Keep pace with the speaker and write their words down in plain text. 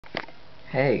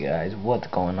Hey guys, what's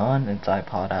going on? It's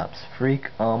iPod Apps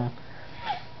Freak.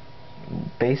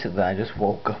 Basically I just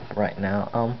woke up right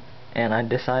now, and I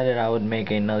decided I would make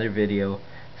another video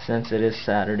since it is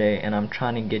Saturday and I'm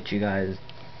trying to get you guys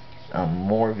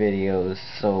more videos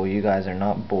so you guys are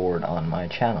not bored on my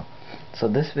channel. So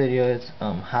this video is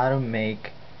how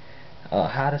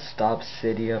to stop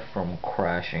Cydia from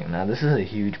crashing. Now this is a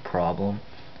huge problem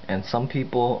and some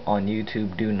people on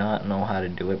YouTube do not know how to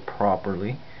do it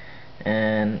properly.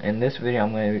 And in this video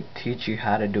I'm going to teach you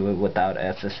how to do it without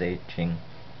SSHing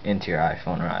into your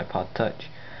iPhone or iPod Touch.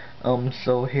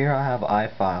 So here I have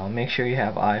iFile. Make sure you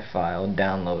have iFile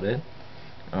downloaded.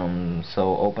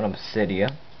 So open up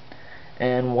Cydia,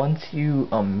 and once you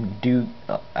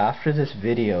after this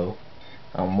video,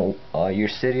 your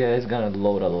Cydia is going to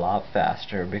load a lot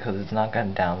faster because it's not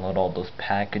going to download all those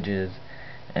packages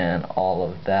and all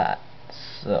of that.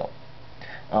 So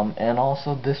and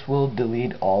also this will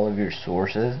delete all of your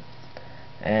sources,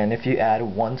 and if you add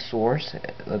one source,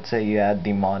 let's say you add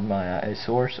the mod.my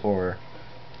source, or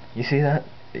you see that,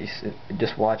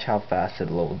 just watch how fast it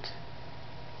loads.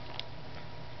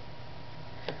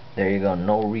 There you go,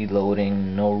 no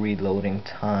reloading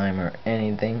time or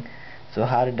anything. So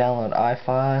how to download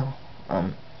iFile,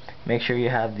 make sure you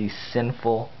have the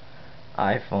sinful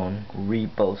iPhone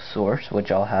repo source,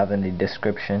 which I'll have in the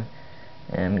description,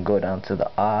 and go down to the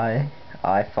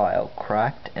iFile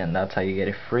cracked, and that's how you get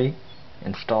it free.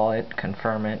 Install it,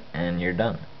 confirm it, and you're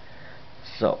done.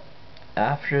 So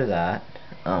after that,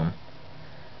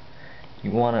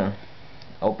 you want to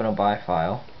open up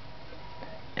iFile,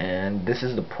 and this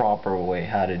is the proper way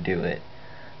how to do it,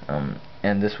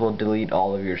 and this will delete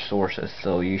all of your sources.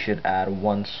 So you should add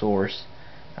one source.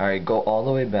 Alright, go all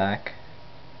the way back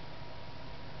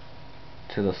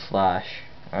to the slash.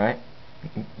 Alright,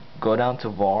 go down to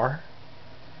var.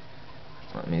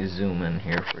 Let me zoom in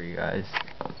here for you guys.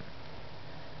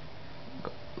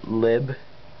 Lib,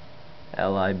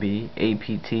 L-I-B,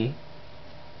 A-P-T,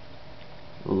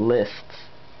 lists,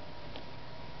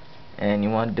 and you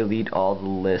want to delete all the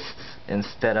lists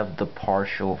instead of the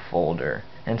partial folder.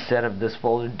 Instead of this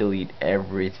folder, delete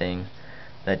everything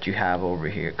that you have over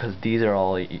here, because these are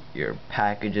all your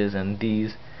packages and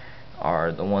these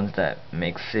are the ones that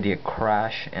make Cydia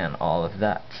crash and all of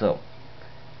that. So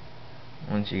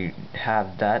once you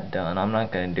have that done, I'm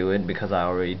not going to do it because I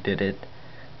already did it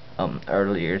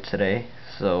earlier today.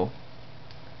 So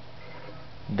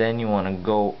then you want to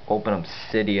go open up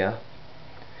Cydia,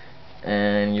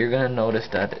 and you're going to notice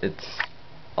that it's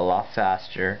a lot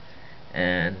faster,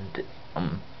 and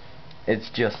it's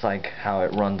just like how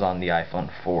it runs on the iPhone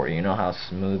 4. You know how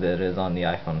smooth it is on the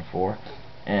iPhone 4,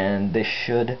 and this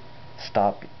should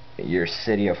stop your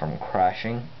Cydia from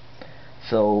crashing.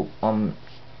 So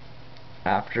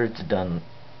after it's done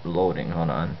loading, hold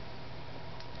on.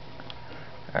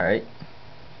 Alright,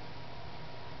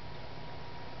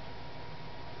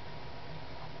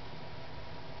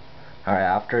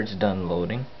 after it's done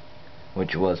loading,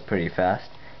 which was pretty fast,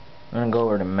 I'm gonna go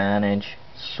over to manage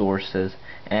sources,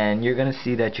 and you're gonna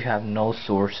see that you have no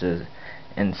sources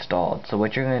installed. So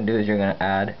what you're gonna do is you're gonna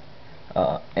add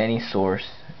any source.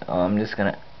 I'm just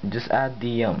gonna add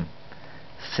the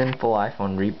sinful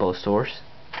iPhone repo source,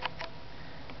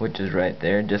 which is right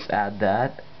there. Just add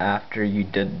that after you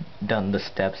done the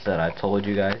steps that I told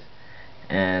you guys,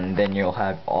 and then you'll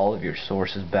have all of your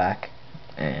sources back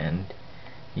and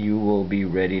you will be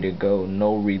ready to go.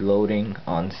 No reloading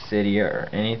on Cydia or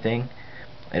anything.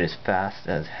 It is fast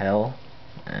as hell,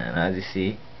 and as you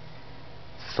see,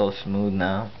 so smooth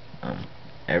now.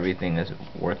 Everything is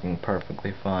working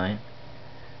perfectly fine.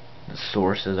 The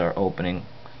sources are opening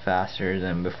faster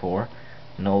than before.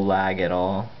 No lag at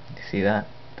all. You see that?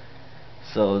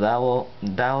 So that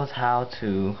was how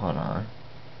to, hold on.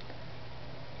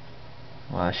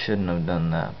 Well, I shouldn't have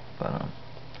done that, but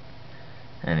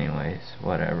anyways,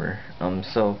 whatever.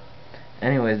 So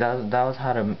anyways, that was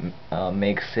how to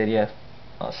make Cydia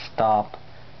stop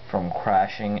from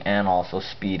crashing and also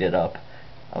speed it up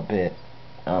a bit.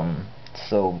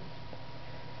 So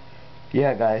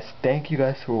yeah guys, thank you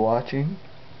guys for watching.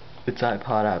 It's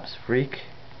iPod Apps Freak,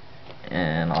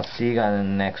 and I'll see you guys in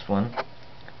the next one.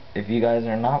 If you guys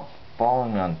are not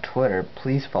following me on Twitter,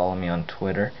 please follow me on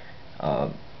Twitter,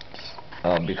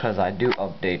 because I do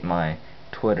update my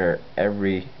Twitter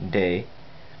every day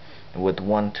with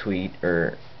one tweet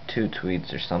or 2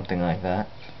 tweets or something like that.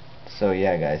 So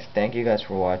yeah guys, thank you guys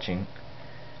for watching.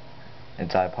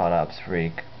 It's iPod Apps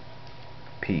Freak.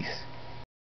 Peace.